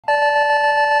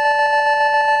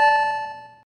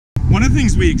of the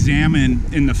things we examine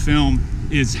in the film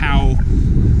is how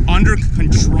under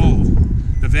control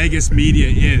the Vegas media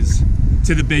is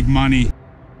to the big money.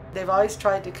 They've always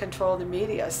tried to control the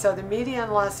media, so the media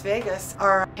in Las Vegas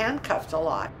are handcuffed a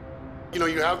lot. You know,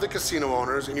 you have the casino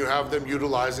owners and you have them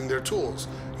utilizing their tools.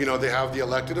 You know, they have the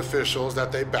elected officials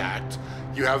that they backed,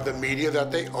 you have the media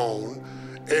that they own,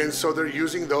 and so they're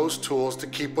using those tools to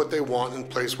keep what they want in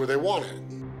place where they want it.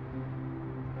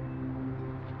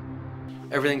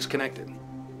 Everything's connected.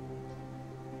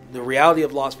 The reality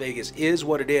of Las Vegas is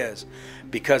what it is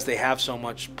because they have so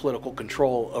much political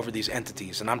control over these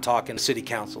entities. And I'm talking the city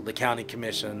council, the county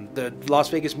commission, the Las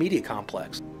Vegas media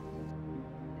complex.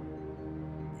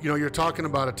 You know, you're talking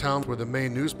about a town where the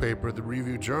main newspaper, the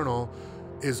Review-Journal,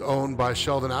 is owned by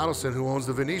Sheldon Adelson, who owns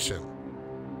the Venetian.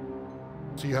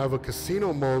 So you have a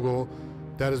casino mogul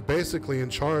that is basically in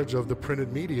charge of the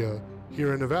printed media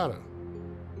here in Nevada.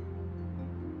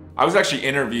 I was actually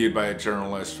interviewed by a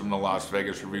journalist from the Las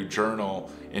Vegas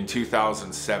Review-Journal in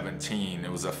 2017.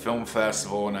 It was a film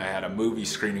festival and I had a movie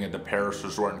screening at the Paris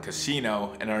Resort and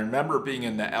Casino, and I remember being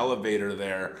in the elevator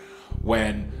there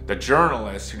when the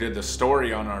journalist who did the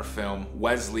story on our film,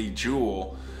 Wesley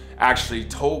Jewell, actually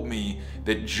told me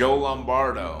that Joe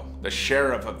Lombardo, the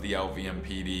sheriff of the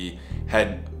LVMPD,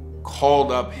 had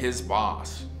called up his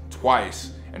boss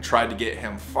twice and tried to get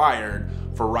him fired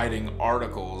for writing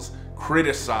articles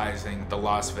criticizing the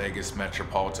Las Vegas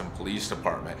Metropolitan Police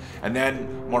Department. And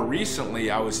then more recently,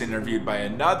 I was interviewed by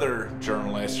another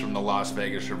journalist from the Las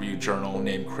Vegas Review-Journal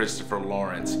named Christopher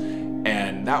Lawrence.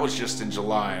 And that was just in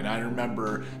July. And I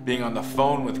remember being on the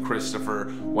phone with Christopher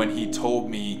when he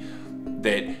told me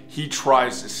that he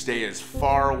tries to stay as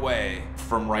far away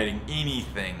from writing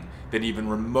anything that even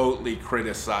remotely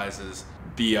criticizes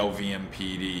the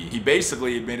LVMPD. He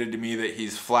basically admitted to me that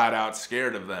he's flat out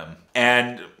scared of them.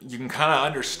 And you can kind of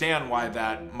understand why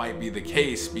that might be the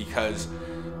case, because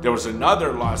there was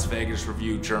another Las Vegas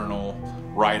Review-Journal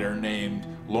writer named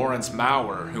Lawrence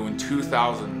Maurer, who in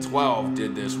 2012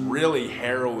 did this really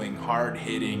harrowing,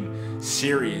 hard-hitting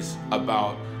series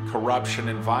about corruption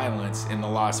and violence in the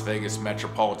Las Vegas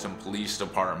Metropolitan Police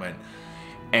Department.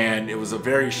 And it was a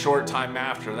very short time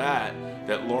after that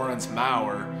that Lawrence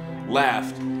Maurer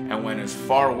left and went as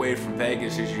far away from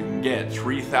Vegas as you can get,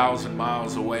 3,000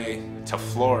 miles away to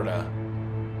Florida.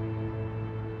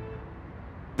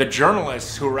 The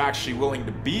journalists who are actually willing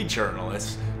to be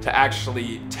journalists, to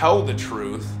actually tell the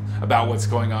truth about what's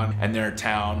going on in their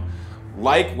town,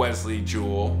 like Wesley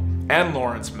Jewell and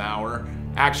Lawrence Maurer,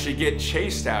 actually get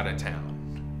chased out of town.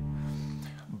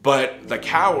 But the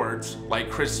cowards, like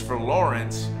Christopher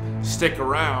Lawrence, stick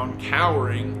around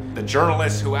cowering. The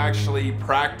journalists who actually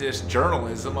practice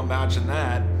journalism, imagine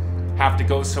that, have to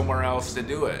go somewhere else to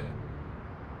do it.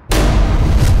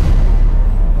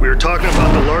 We are talking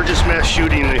about the largest mass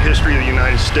shooting in the history of the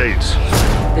United States.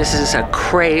 This is a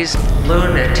crazed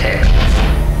lunatic.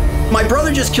 My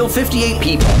brother just killed 58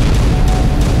 people.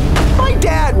 My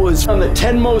dad was on the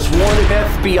 10 most wanted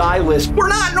FBI list. We're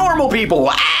not normal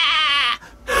people.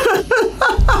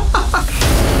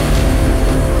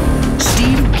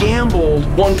 Steve gambled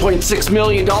 $1.6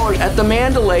 million at the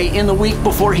Mandalay in the week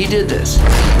before he did this. He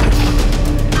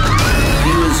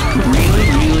was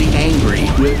really angry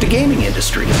with the gaming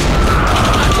industry.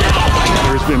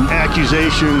 There's been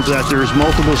accusations that there's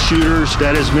multiple shooters.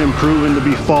 That has been proven to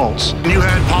be false. You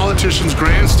had politicians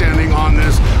grandstanding on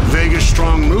this Vegas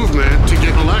Strong movement to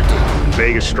get elected.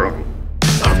 Vegas Strong.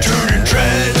 I'm turning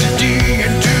tragedy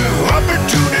into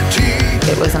opportunity.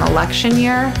 It was an election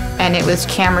year, and it was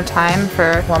camera time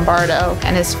for Lombardo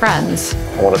and his friends.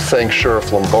 I want to thank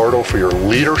Sheriff Lombardo for your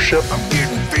leadership. I'm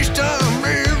getting FaceTime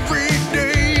every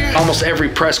day. Almost every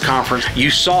press conference,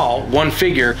 you saw one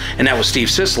figure, and that was Steve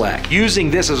Sisolak, using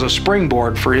this as a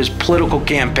springboard for his political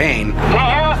campaign. He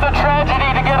used the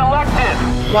tragedy to get elected.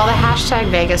 While the hashtag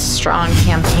Vegas Strong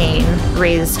campaign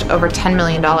raised over $10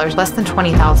 million, less than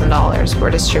 $20,000 were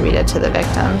distributed to the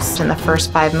victims in the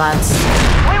first 5 months.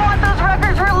 We want those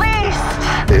records released.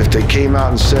 If they came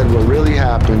out and said what really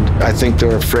happened, I think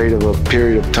they're afraid of a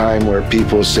period of time where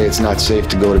people say it's not safe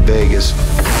to go to Vegas.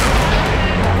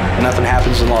 And nothing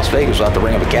happens in Las Vegas without the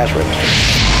ring of a cash register.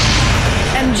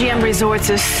 MGM Resorts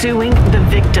is suing the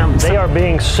victims. They are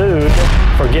being sued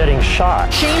for getting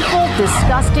shot. Shameful,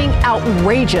 disgusting,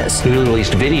 outrageous. The newly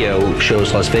released video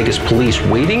shows Las Vegas police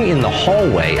waiting in the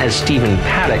hallway as Stephen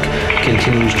Paddock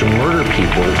continues to murder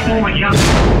people. Oh my God.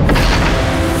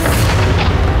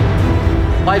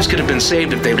 Lives could have been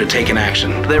saved if they would have taken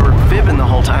action. They were fibbing the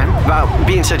whole time about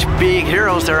being such big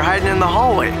heroes. They were hiding in the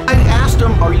hallway. I asked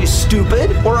them, are you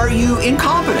stupid or are you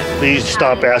incompetent? Please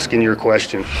stop asking your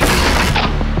question.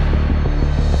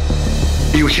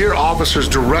 You hear officers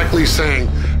directly saying,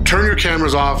 turn your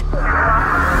cameras off. I'm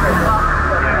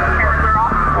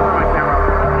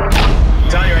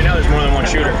telling you right now, there's more than one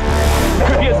shooter.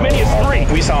 Could be as many as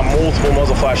 3. We saw multiple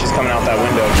muzzle flashes coming out that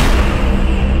window.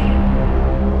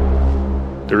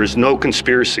 There is no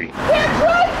conspiracy. Can't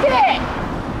trust it!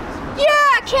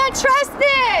 Yeah, can't trust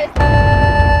it!